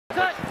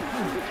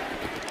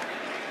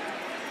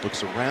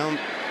Looks around.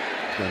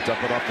 Going to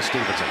dump it off to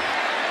Stevenson.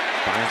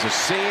 Finds a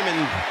seam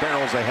and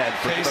barrels ahead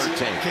for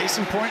 13. Case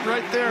in point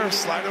right there.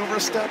 Slide over a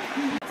step.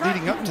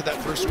 Leading up to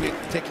that first week,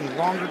 taking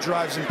longer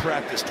drives in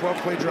practice.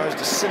 12-play drives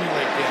to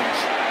simulate games.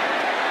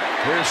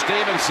 Here's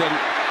Stevenson.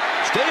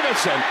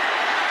 Stevenson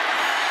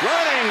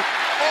running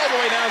all the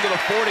way down to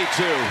the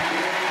 42.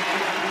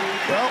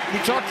 Well, we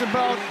talked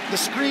about the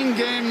screen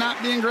game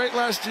not being great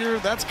last year.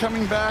 That's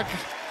coming back,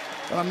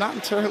 but I'm not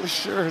entirely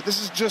sure.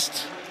 This is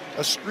just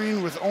a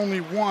screen with only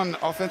one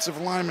offensive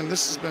lineman.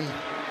 This has been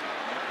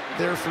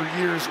there for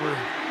years, where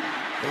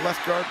the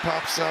left guard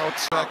pops out,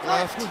 back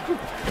left.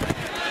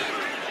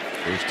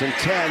 First and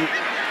 10.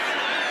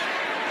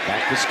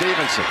 Back to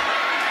Stevenson.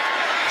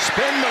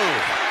 Spin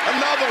move.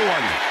 Another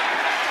one.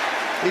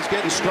 He's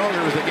getting stronger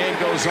as the game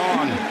goes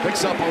on.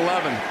 Picks up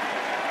 11.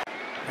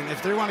 And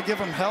if they want to give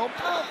him help,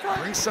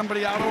 bring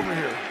somebody out over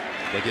here.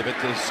 They give it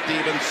to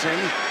Stevenson.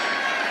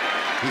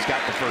 He's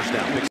got the first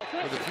down.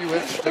 With a few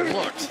interesting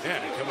looks.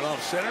 Yeah, coming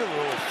off center, a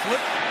little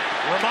flip.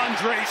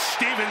 Rhamondre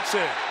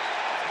Stevenson.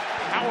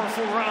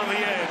 Powerful run on the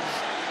edge.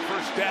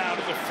 First down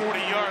at the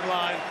 40-yard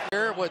line.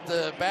 Here with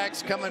the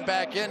backs coming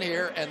back in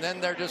here, and then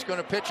they're just going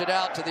to pitch it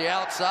out to the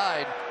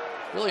outside.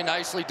 Really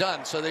nicely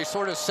done. So they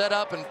sort of set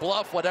up and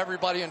bluff what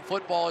everybody in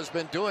football has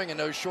been doing in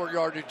those short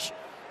yardage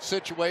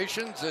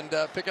situations and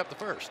pick up the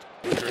first.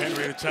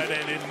 Henry, the tight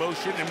end, in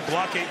motion and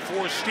blocking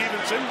for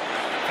Stevenson.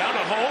 Found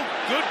a hole.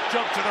 Good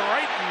jump to the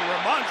right, and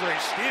Rhamondre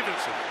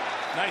Stevenson.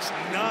 Nice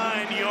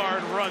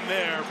 9-yard run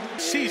there.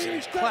 Season,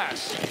 he's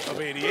class of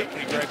 '88 when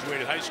he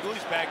graduated high school.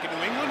 He's back in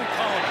New England and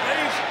calling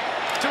plays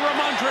to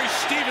Rhamondre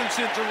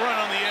Stevenson to run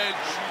on the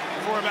edge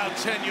for about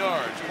 10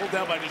 yards. Pulled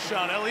down by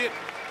Deshaun Elliott.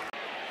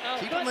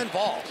 Keep them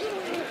involved.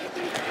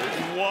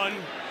 1.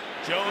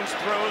 Jones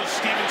throws.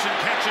 Stevenson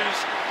catches.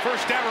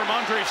 First down,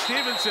 Rhamondre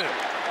Stevenson.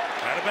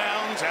 Out of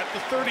bounds at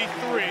the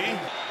 33.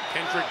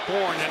 Kendrick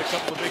Bourne had a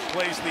couple of big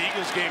plays in the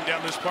Eagles game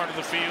down this part of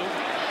the field.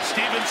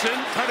 Stevenson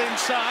cut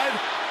inside.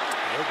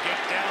 He'll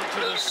get down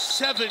to the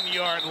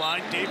 7-yard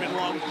line. David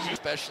Long.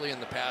 Especially in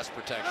the pass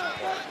protection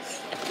part.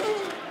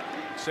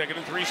 2nd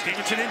and 3.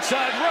 Stevenson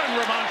inside run.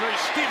 Rhamondre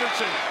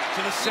Stevenson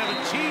to the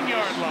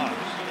 17-yard line.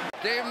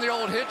 Gave him the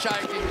old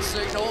hitchhiking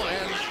signal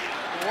and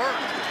it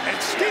worked. And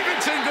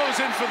Stevenson goes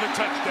in for the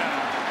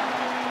touchdown.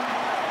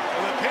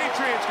 Well, the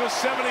Patriots go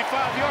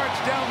 75 yards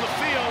down the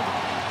field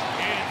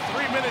in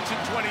 3 minutes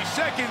and 20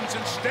 seconds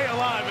and stay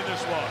alive in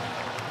this one.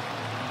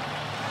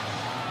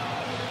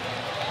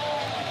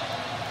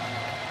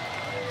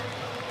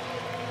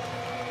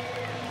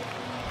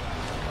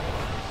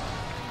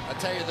 I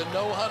tell you, the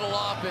no-huddle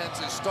offense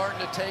is starting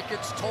to take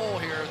its toll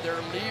here.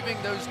 They're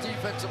leaving those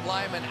defensive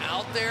linemen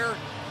out there,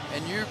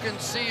 and you can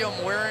see them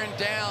wearing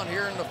down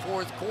here in the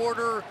 4th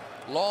quarter.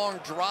 Long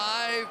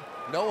drive,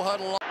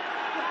 no-huddle.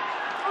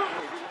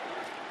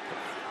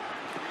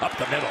 Up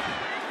the middle.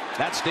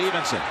 That's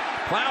Stevenson.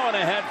 Plowing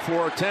ahead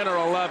for 10 or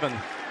 11.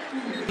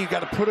 You got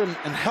to put him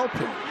and help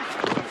him.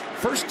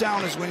 First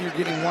down is when you're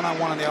getting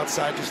one-on-one on the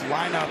outside. Just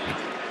line up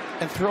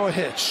and throw a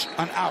hitch,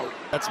 an out.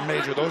 That's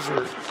major. Those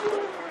are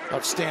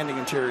outstanding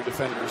interior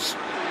defenders.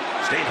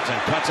 Stevenson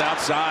cuts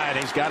outside.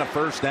 He's got a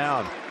first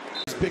down.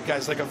 These big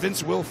guys like a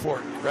Vince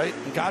Wilfork, right?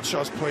 And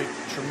Godshaw's played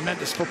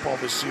tremendous football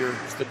this year.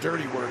 It's the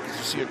dirty work, as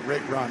you see a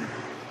great run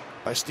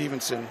by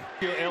Stevenson.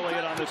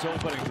 Elliott on this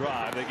opening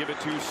drive. They give it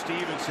to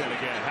Stevenson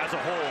again. Has a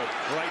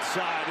hole right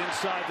side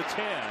inside the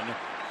 10.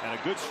 And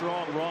a good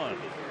strong run.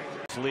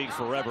 This league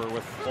forever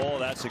with all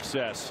that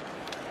success.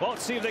 Well,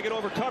 let's see if they can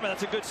overcome it.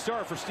 That's a good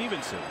start for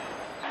Stevenson.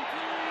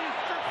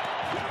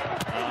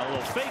 A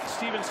little fake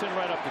Stevenson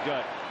right up the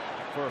gut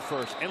for a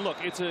first. And look,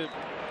 it's a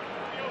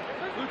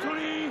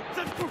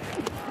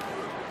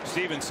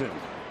Stevenson.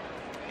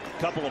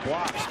 Couple of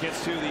blocks,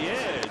 gets to the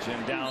edge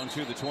and down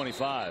to the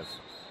 25.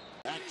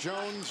 Mac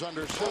Jones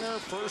under center,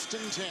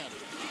 1st and 10.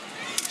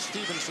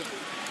 Stevenson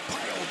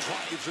pile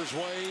drives his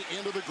way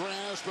into the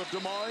grasp of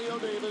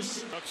Demario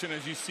Davis. Production,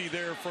 as you see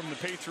there from the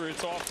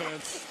Patriots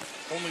offense,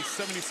 only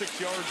 76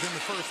 yards in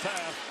the first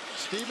half.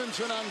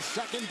 Stevenson on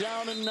 2nd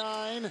down and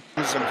 9.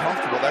 He's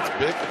uncomfortable. That's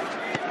big,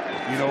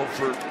 you know,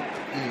 for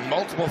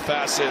multiple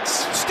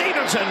facets.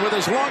 Stevenson with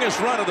his longest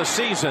run of the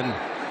season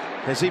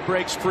as he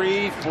breaks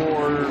free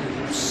for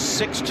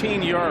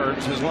 16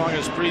 yards. His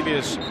longest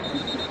previous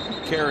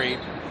carry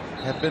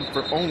had been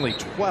for only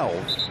 12.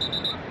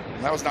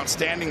 And that was an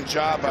outstanding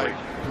job by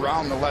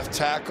Brown, the left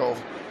tackle.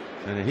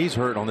 And he's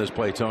hurt on this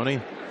play,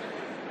 Tony.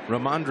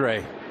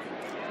 Rhamondre.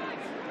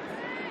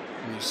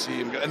 And you see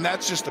him go, and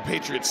that's just the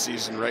Patriots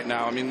season right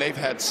now. I mean, they've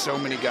had so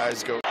many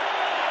guys go.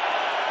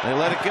 They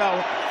let it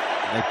go.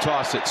 They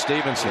toss it.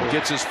 Stevenson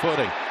gets his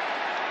footing.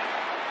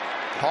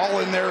 Hall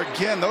in there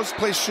again. Those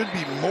plays should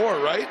be more,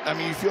 right? I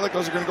mean, you feel like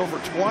those are going to go for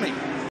 20.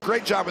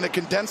 Great job when they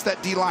condense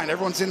that D-line.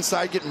 Everyone's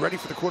inside getting ready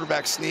for the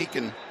quarterback sneak,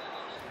 and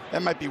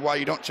that might be why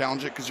you don't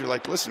challenge it, because you're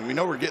like, listen, we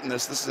know we're getting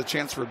this. This is a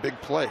chance for a big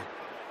play.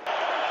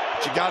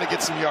 But you got to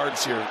get some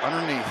yards here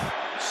underneath.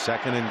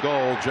 2nd and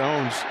goal.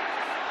 Jones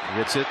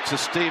gets it to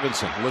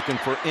Stevenson, looking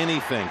for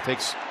anything.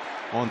 Takes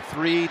on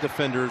 3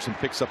 defenders and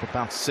picks up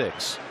about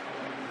 6.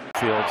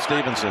 Field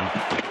Stevenson.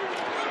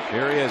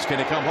 Here he is. Can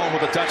he come home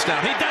with a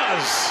touchdown? He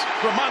does.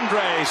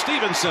 Rhamondre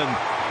Stevenson.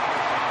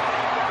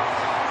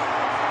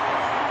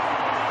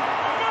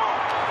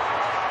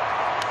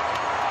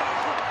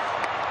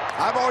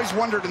 I've always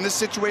wondered in this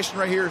situation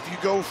right here, if you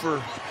can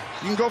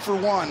go for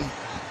 1,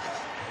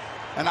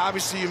 and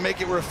obviously you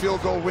make it where a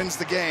field goal wins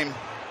the game.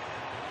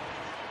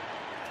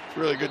 It's a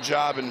really good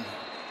job, and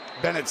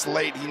Bennett's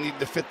late. He needed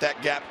to fit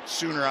that gap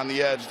sooner on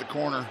the edge, the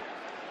corner.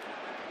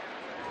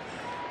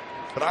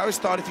 But I always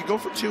thought if you go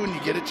for 2 and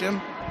you get it,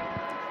 Jim,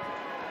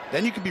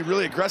 then you can be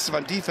really aggressive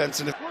on defense.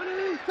 And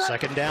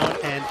second down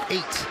and 8.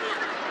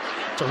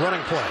 It's a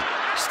running play.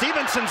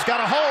 Stevenson's got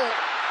a hole.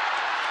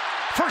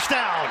 First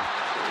down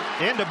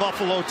into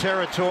Buffalo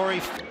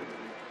territory.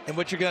 And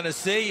what you're going to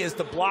see is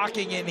the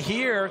blocking in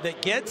here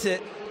that gets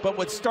it. But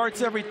what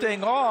starts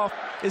everything off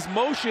is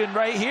motion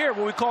right here,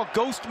 what we call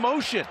ghost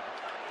motion.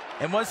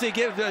 And once they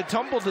give a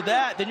tumble to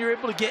that, then you're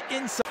able to get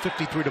inside.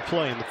 53 to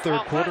play in the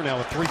third quarter. Now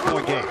a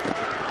 3-point game.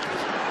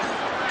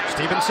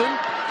 Stevenson,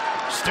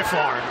 stiff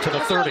arm to the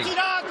 30.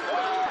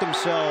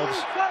 Themselves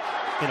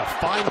in a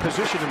fine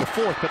position in the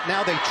fourth, but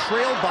now they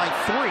trail by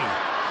 3.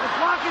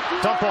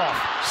 Dump off.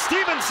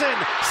 Stevenson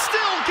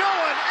still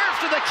going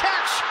after the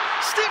catch.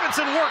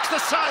 Stevenson works the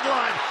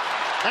sideline.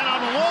 And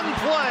on one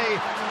play,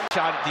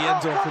 shot at the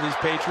end zone for these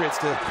Patriots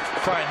to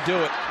try and do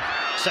it.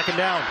 Second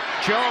down.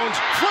 Jones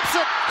flips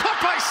it. Caught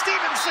by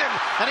Stevenson.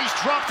 And he's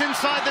dropped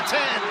inside the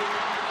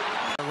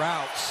 10.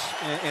 Routes.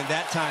 And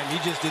that time, he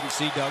just didn't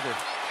see Duggar.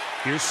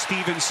 Here's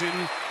Stevenson.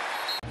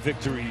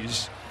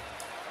 Victories.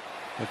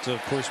 That's,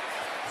 of course,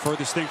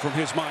 furthest thing from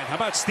his mind. How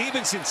about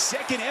Stevenson's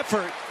second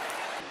effort?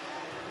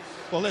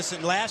 Well,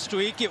 listen, last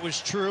week it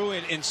was true,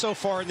 and so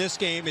far in this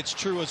game it's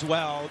true as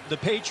well. The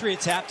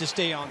Patriots have to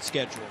stay on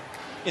schedule.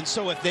 And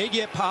so if they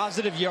get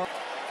positive yards.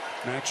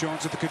 Mac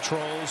Jones at the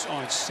controls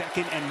on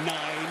 2nd and 9.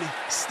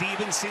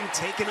 Stevenson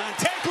taking on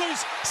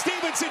tacklers.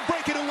 Stevenson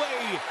breaking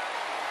away.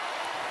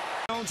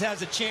 Jones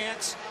has a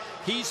chance.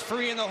 He's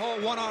free in the hole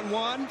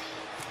one-on-one.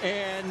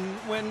 And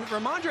when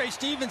Rhamondre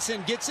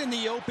Stevenson gets in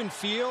the open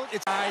field,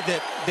 it's a guy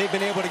that they've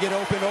been able to get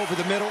open over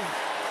the middle.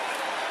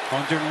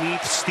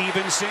 Underneath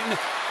Stevenson.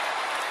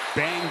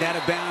 Banged out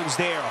of bounds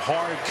there.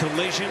 Hard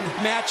collision.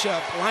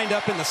 Matchup lined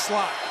up in the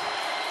slot.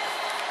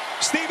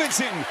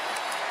 Stevenson.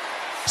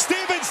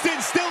 Stevenson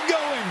still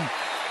going.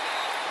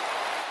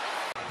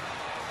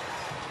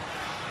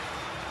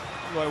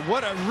 Boy,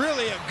 what a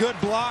really good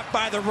block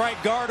by the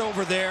right guard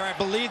over there. I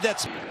believe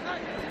that's...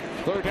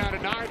 Third down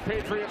and 9.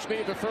 Patriots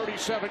need the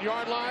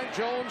 37-yard line.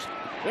 Jones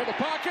in the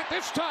pocket.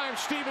 This time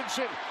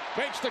Stevenson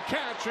makes the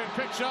catch and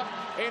picks up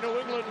a New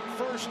England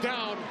first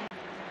down.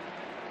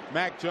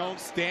 Mac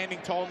Jones standing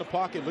tall in the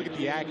pocket. Look at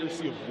the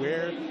accuracy of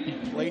where he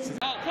places.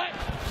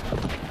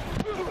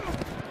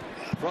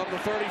 From the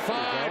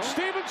 35,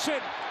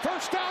 Stevenson,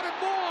 first down and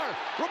more.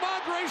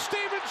 Rhamondre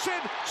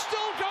Stevenson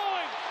still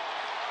going.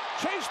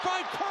 Chased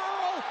by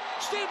Pearl.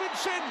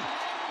 Stevenson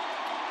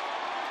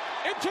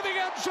into the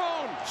end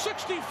zone.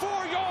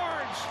 64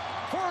 yards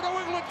for a New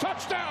England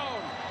touchdown.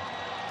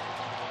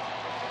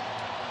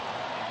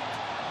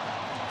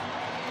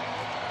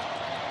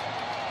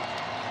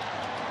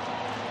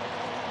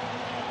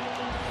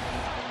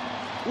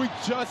 We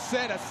just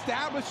said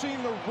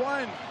establishing the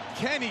run.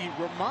 Kenny,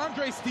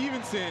 Rhamondre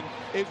Stevenson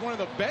is one of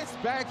the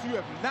best backs you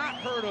have not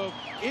heard of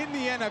in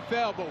the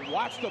NFL, but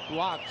watch the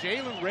block.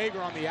 Jalen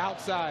Reagor on the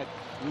outside,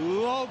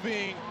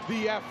 loving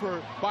the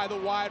effort by the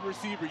wide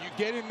receiver. You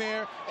get in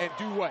there and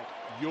do what?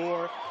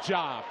 Your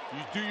job.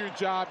 You do your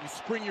job, you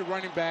spring your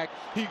running back.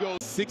 He goes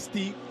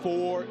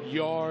 64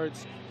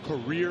 yards,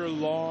 career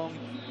long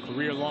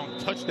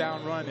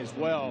touchdown run as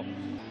well.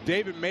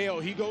 David Mayo,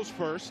 he goes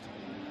first.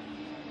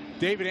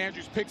 David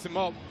Andrews picks him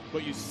up,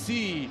 but you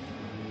see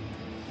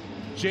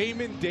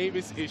Jamin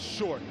Davis is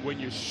short. When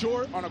you're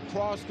short on a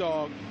cross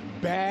dog,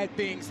 bad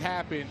things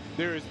happen.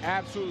 There is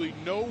absolutely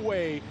no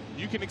way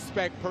you can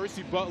expect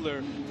Percy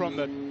Butler from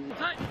the...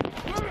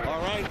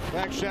 All right,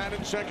 back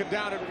Shannon, second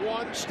down and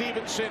 1.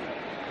 Stevenson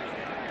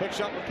picks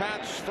up the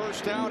Pats'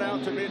 first down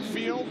out to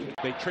midfield.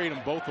 They trade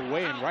them both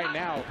away, and right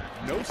now,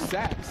 no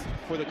sacks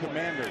for the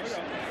Commanders.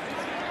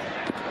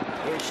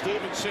 There's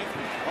Stevenson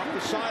up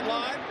the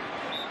sideline.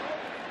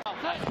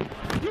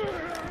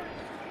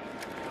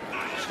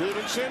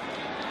 Stevenson,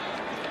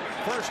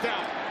 first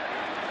down.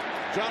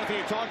 Jonathan,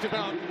 you talked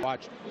about...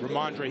 Watch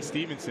Rhamondre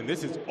Stevenson.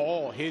 This is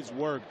all his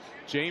work.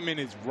 Jamin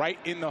is right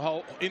in the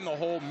hole,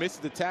 misses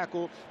the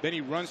tackle, then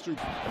he runs through.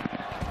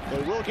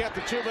 They will get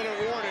the 2-minute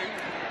warning.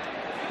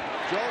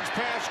 Jones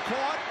pass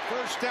caught,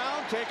 first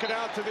down, take it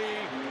out to the...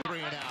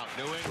 Bring it out,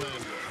 New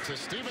England to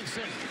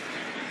Stevenson.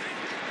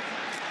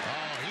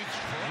 Oh, he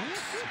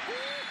trucks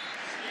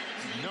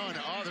none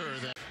other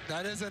than...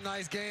 That is a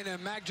nice gain,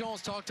 and Mac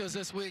Jones talked to us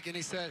this week, and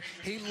he said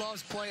he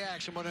loves play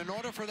action, but in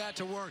order for that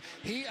to work,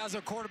 he, as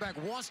a quarterback,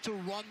 wants to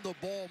run the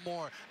ball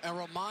more. And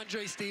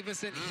Rhamondre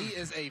Stevenson, he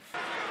is a...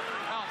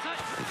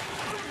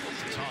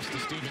 Toss to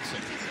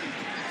Stevenson.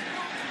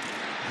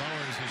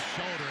 Lowers his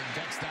shoulder and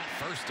gets that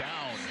first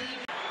down.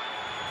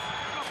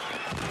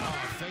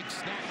 fake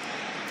snap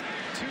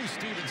to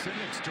Stevenson.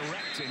 It's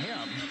direct to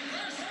him.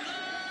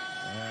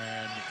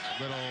 And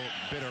a little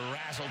bit of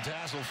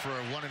razzle-dazzle for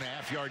a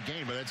 1.5-yard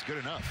gain, but that's good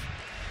enough.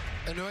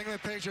 The New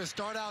England Patriots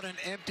start out an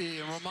empty,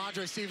 and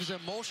Rhamondre Stevenson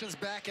motions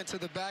back into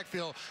the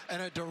backfield,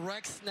 and a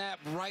direct snap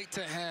right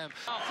to him.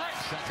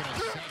 2nd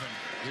and 7.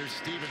 Here's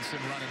Stevenson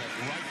running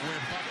it right where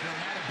Buckner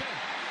might have been.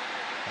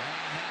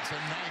 And that's a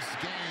nice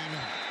gain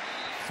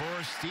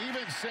for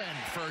Stevenson.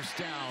 First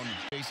down.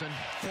 Jason.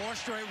 4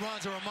 straight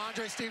runs, and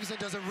Rhamondre Stevenson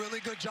does a really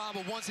good job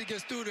of, once he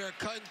gets through there,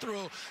 cutting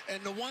through.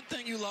 And the one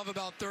thing you love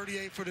about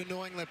 38 for the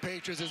New England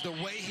Patriots is the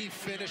way he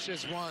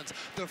finishes runs.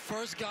 The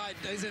first guy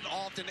isn't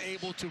often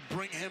able to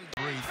bring him.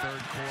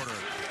 Third quarter.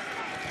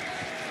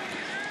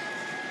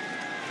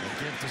 They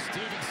give to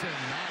Stevenson.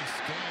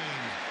 Nice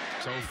game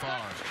so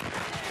far.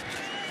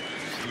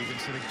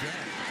 Stevenson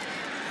again.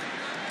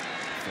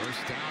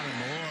 First down and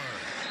more.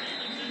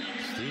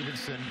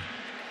 Stevenson.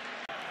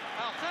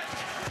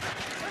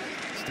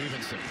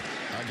 Stevenson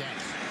again.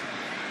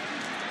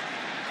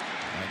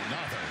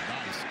 Another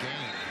nice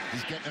game.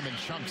 He's getting them in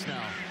chunks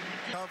now.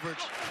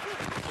 Coverage.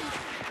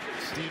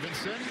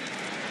 Stevenson.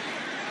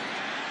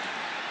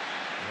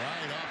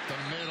 Right up the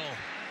middle.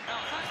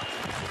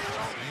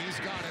 He's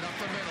got it up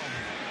the middle.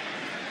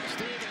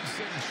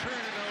 Stevenson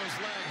churning those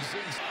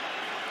legs.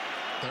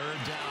 Third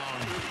down.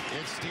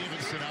 It's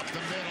Stevenson up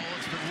the middle.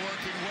 It's been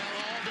working well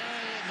all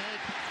day, and it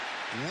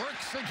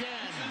works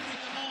again.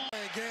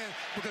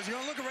 Because you're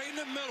going to look right in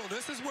the middle.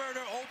 This is where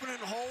they're opening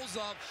holes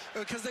up,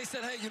 because they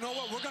said, hey, you know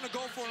what? We're going to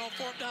go for it on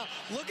 4th down.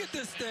 Look at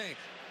this thing.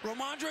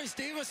 Rhamondre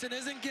Stevenson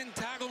isn't getting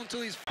tackled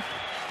until he's... And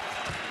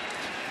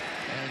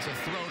it's a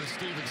throw to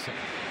Stevenson.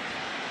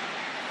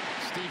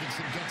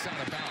 Stevenson gets out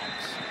of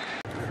bounds.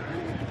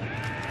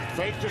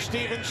 Fake to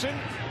Stevenson.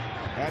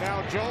 And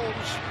now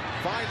Jones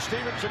finds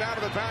Stevenson out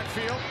of the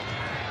backfield.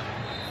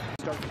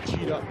 Start to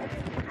cheat up.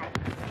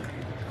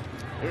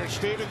 Here's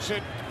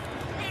Stevenson.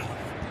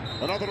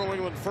 Another New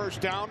England first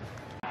down.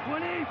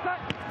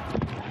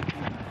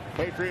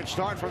 Patriots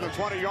start from the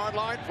 20-yard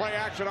line. Play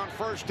action on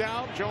first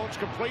down. Jones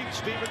completes.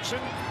 Stevenson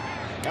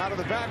out of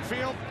the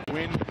backfield.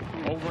 Win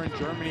over in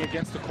Germany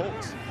against the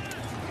Colts.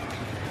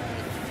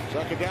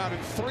 2nd down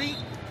and 3.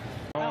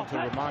 On to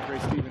Rhamondre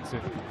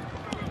Stevenson.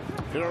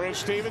 Here is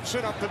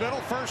Stevenson up the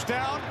middle. First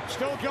down.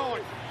 Still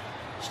going.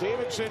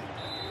 Stevenson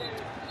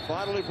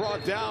finally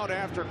brought down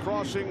after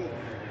crossing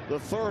the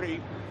 30.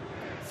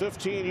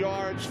 15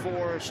 yards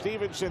for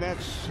Stevenson.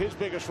 That's his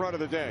biggest run of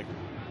the day.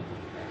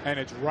 And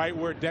it's right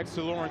where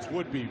Dexter Lawrence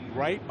would be,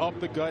 right up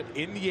the gut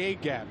in the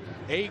A-gap.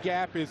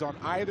 A-gap is on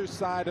either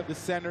side of the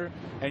center,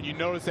 and you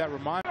notice that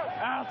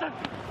Rhamondre.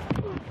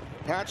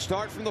 Pat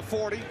start from the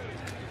 40.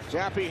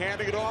 Zappi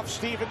handing it off.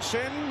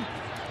 Stevenson.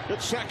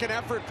 Good second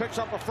effort. Picks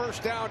up a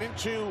first down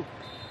into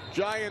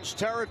Giants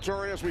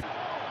territory as we...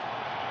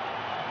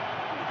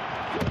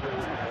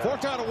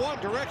 4th down and 1.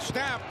 Direct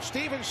snap.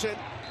 Stevenson.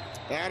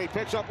 And he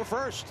picks up a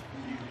first.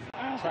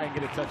 Try and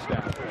get a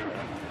touchdown.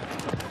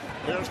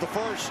 Here's the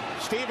first.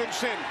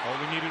 Stevenson.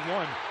 Only needed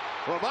 1.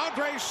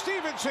 Rhamondre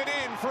Stevenson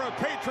in for a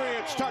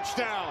Patriots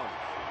touchdown.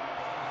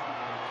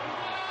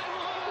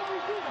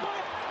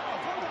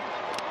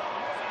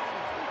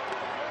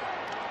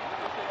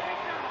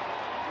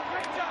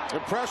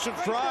 Impressive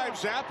drive.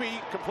 Zappi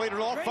completed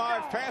all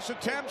 5 pass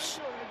attempts.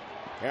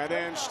 And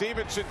then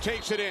Stevenson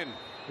takes it in.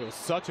 It was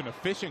such an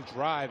efficient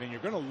drive, and you're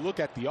going to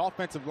look at the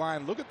offensive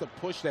line. Look at the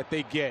push that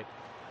they get.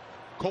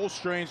 Cole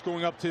Strange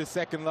going up to the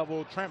 2nd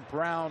level. Trent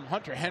Brown,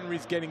 Hunter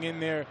Henry's getting in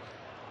there.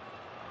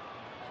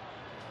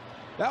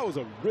 That was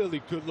a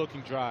really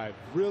good-looking drive.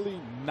 Really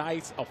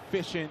nice,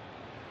 efficient.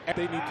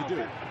 They need to do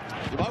it.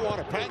 You might want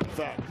to patent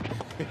that.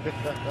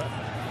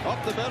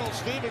 Up the middle,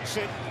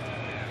 Stevenson.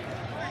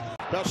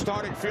 Best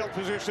starting field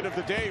position of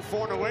the day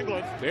for New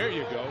England. There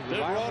you go.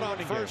 Good run on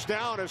first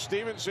down as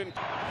Stevenson.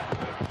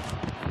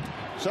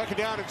 2nd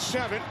down and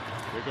 7.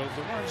 Here goes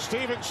the run.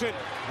 Stevenson,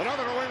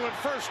 another New England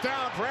first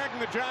down, dragging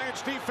the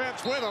Giants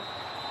defense with him.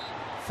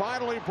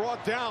 Finally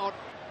brought down.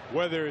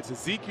 Whether it's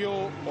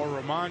Ezekiel or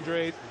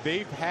Rhamondre,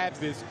 they've had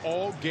this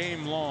all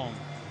game long.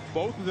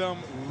 Both of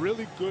them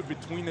really good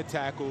between the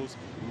tackles,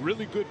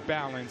 really good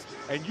balance,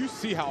 and you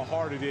see how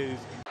hard it is.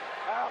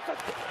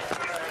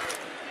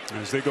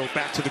 As they go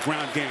back to the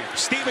ground game,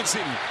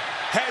 Stevenson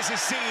has a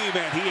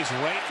seam, and he is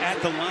right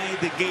at the line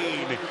of the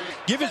game.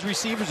 Give his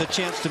receivers a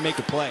chance to make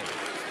a play.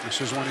 This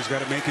is one he's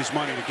got to make his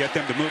money to get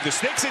them to move the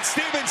sticks. It's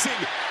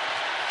Stevenson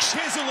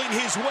chiseling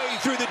his way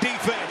through the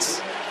defense.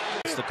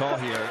 That's the call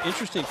here.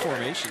 Interesting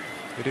formation.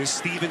 It is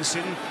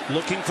Stevenson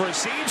looking for a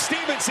seam.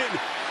 Stevenson.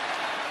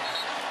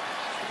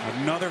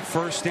 Another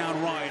first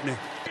down run.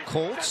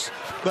 Colts,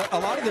 but a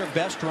lot of their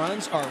best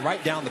runs are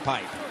right down the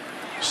pipe.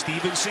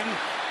 Stevenson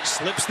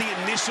slips the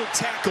initial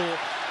tackle.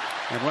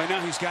 And right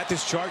now he's got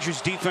this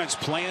Chargers defense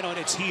playing on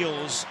its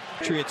heels.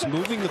 Patriots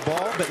moving the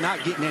ball but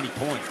not getting any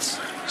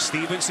points.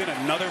 Stevenson,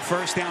 another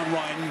first down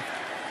run.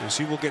 As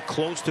he will get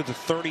close to the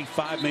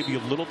 35, maybe a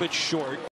little bit short.